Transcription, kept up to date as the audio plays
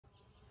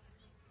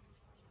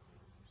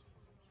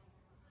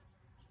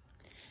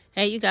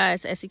Hey, you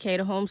guys, SEK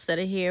the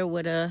Homesteader here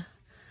with a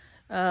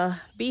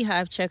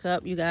beehive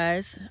checkup, you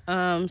guys.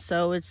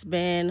 So it's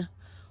been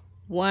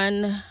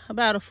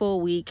about a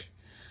full week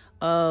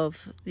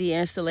of the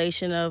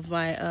installation of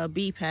my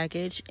bee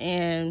package,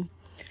 and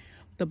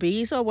the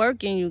bees are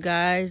working, you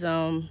guys.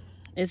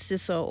 It's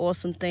just an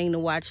awesome thing to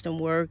watch them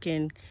work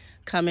and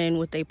come in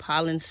with their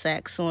pollen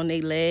sacks on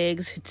their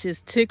legs. It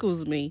just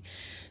tickles me.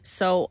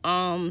 So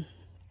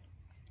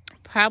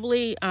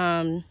probably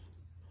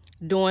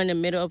during the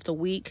middle of the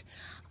week,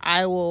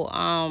 I will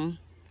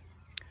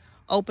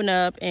open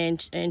up and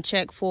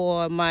check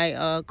for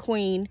my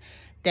queen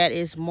that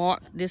is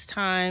marked this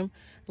time.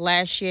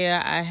 Last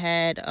year I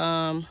had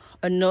a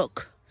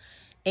nook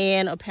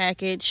and a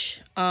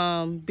package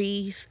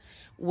bees,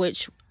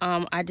 which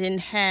I didn't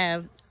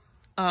have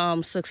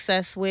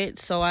success with,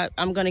 so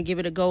I'm gonna give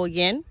it a go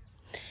again.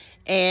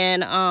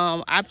 And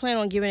I plan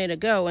on giving it a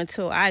go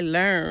until I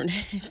learn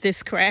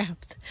this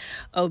craft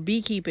of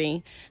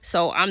beekeeping.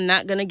 So I'm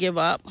not gonna give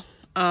up.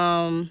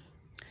 And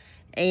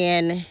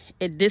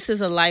this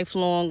is a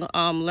lifelong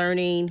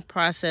learning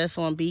process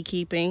on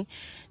beekeeping.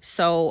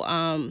 So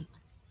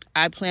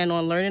I plan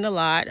on learning a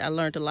lot. I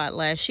learned a lot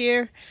last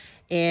year,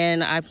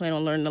 and I plan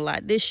on learning a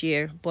lot this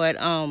year. But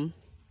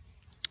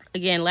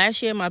again,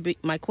 last year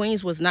my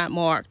queens was not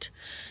marked.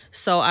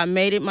 So I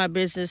made it my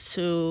business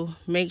to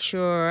make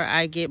sure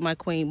I get my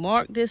queen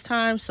marked this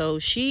time. So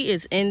she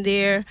is in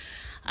there.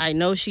 I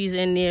know she's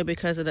in there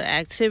because of the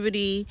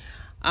activity.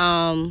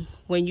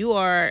 When you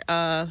are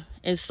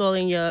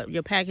installing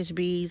your package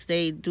bees,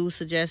 they do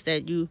suggest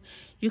that you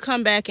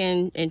come back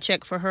and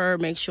check for her,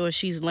 make sure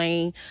she's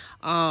laying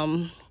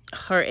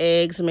her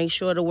eggs, make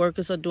sure the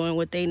workers are doing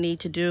what they need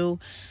to do.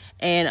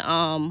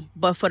 And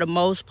but for the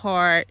most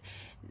part,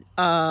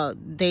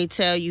 they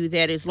tell you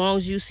that as long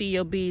as you see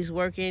your bees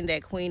working,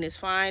 that queen is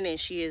fine and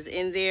she is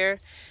in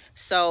there.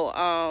 So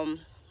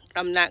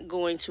I'm not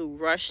going to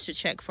rush to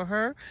check for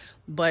her,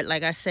 but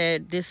like I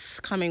said,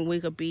 this coming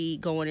week will be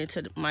going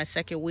into my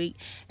second week,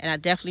 and I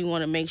definitely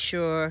want to make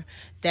sure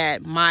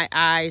that my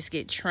eyes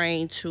get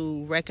trained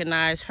to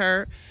recognize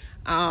her.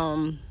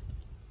 And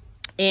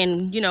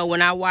you know,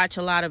 when I watch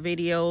a lot of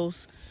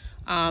videos,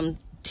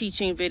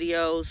 teaching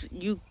videos,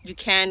 you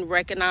can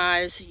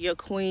recognize your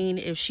queen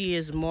if she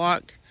is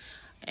marked.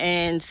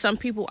 And some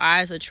people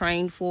eyes are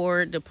trained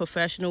for it, the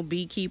professional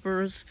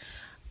beekeepers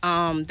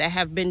that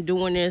have been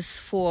doing this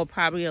for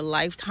probably a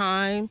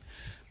lifetime,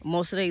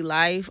 most of their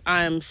life.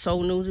 I'm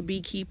so new to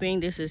beekeeping.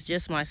 This is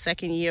just my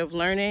second year of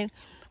learning,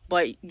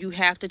 but you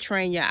have to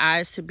train your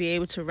eyes to be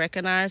able to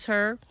recognize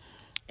her.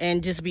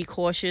 And just be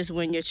cautious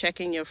when you're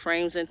checking your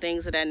frames and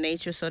things of that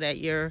nature, so that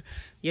your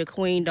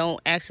queen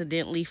don't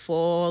accidentally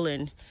fall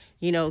and,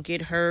 you know,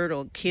 get hurt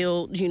or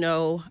killed, you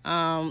know,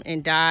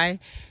 and die.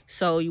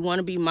 So you want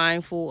to be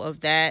mindful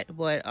of that.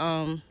 But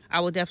I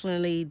will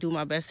definitely do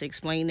my best to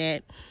explain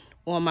that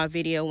on my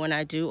video when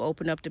I do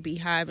open up the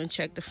beehive and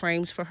check the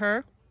frames for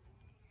her.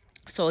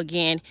 So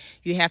again,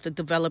 you have to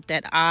develop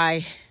that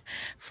eye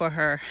for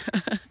her.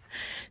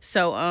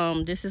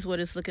 So this is what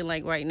it's looking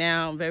like right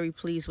now. I'm very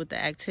pleased with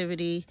the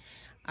activity.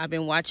 I've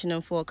been watching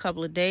them for a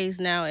couple of days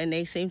now, and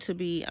they seem to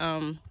be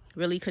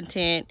really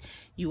content.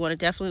 You want to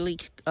definitely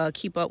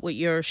keep up with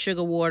your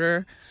sugar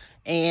water.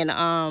 And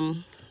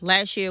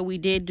last year we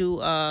did do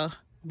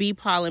bee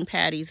pollen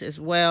patties as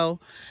well.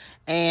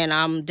 And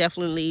I'm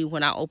definitely,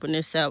 when I open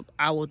this up,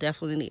 I will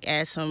definitely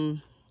add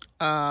some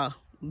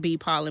bee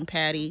pollen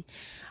patty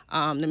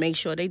to make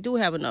sure they do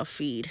have enough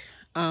feed.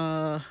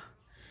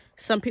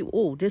 Some people,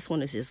 oh, this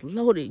one is just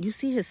loaded. You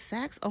see his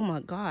sacks? Oh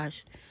my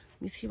gosh.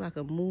 Let me see if I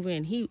can move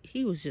in.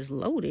 He was just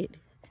loaded.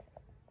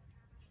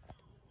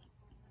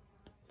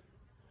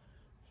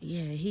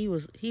 Yeah, he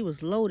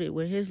was loaded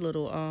with his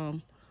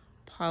little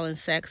pollen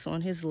sacks on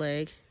his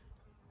leg.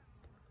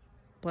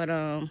 But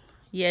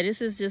yeah,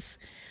 this is just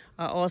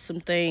an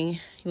awesome thing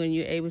when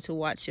you're able to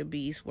watch your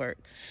bees work.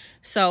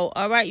 So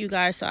all right, you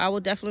guys, so I will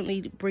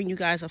definitely bring you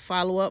guys a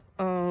follow-up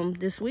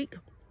this week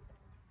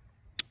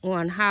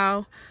on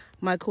how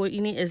my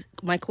queen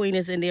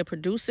is in there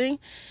producing,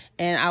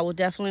 and I will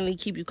definitely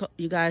keep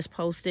you guys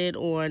posted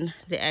on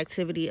the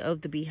activity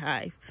of the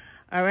beehive.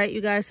 All right, you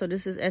guys, so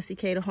this is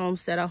SEK the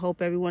Homesteader. I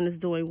hope everyone is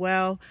doing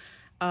well.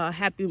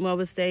 Happy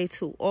Mother's Day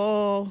to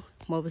all.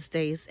 Mother's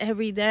Day is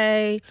every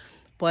day,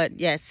 but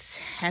yes,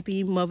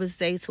 happy Mother's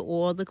Day to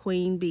all the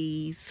queen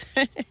bees.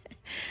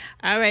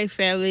 All right,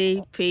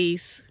 family,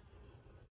 peace.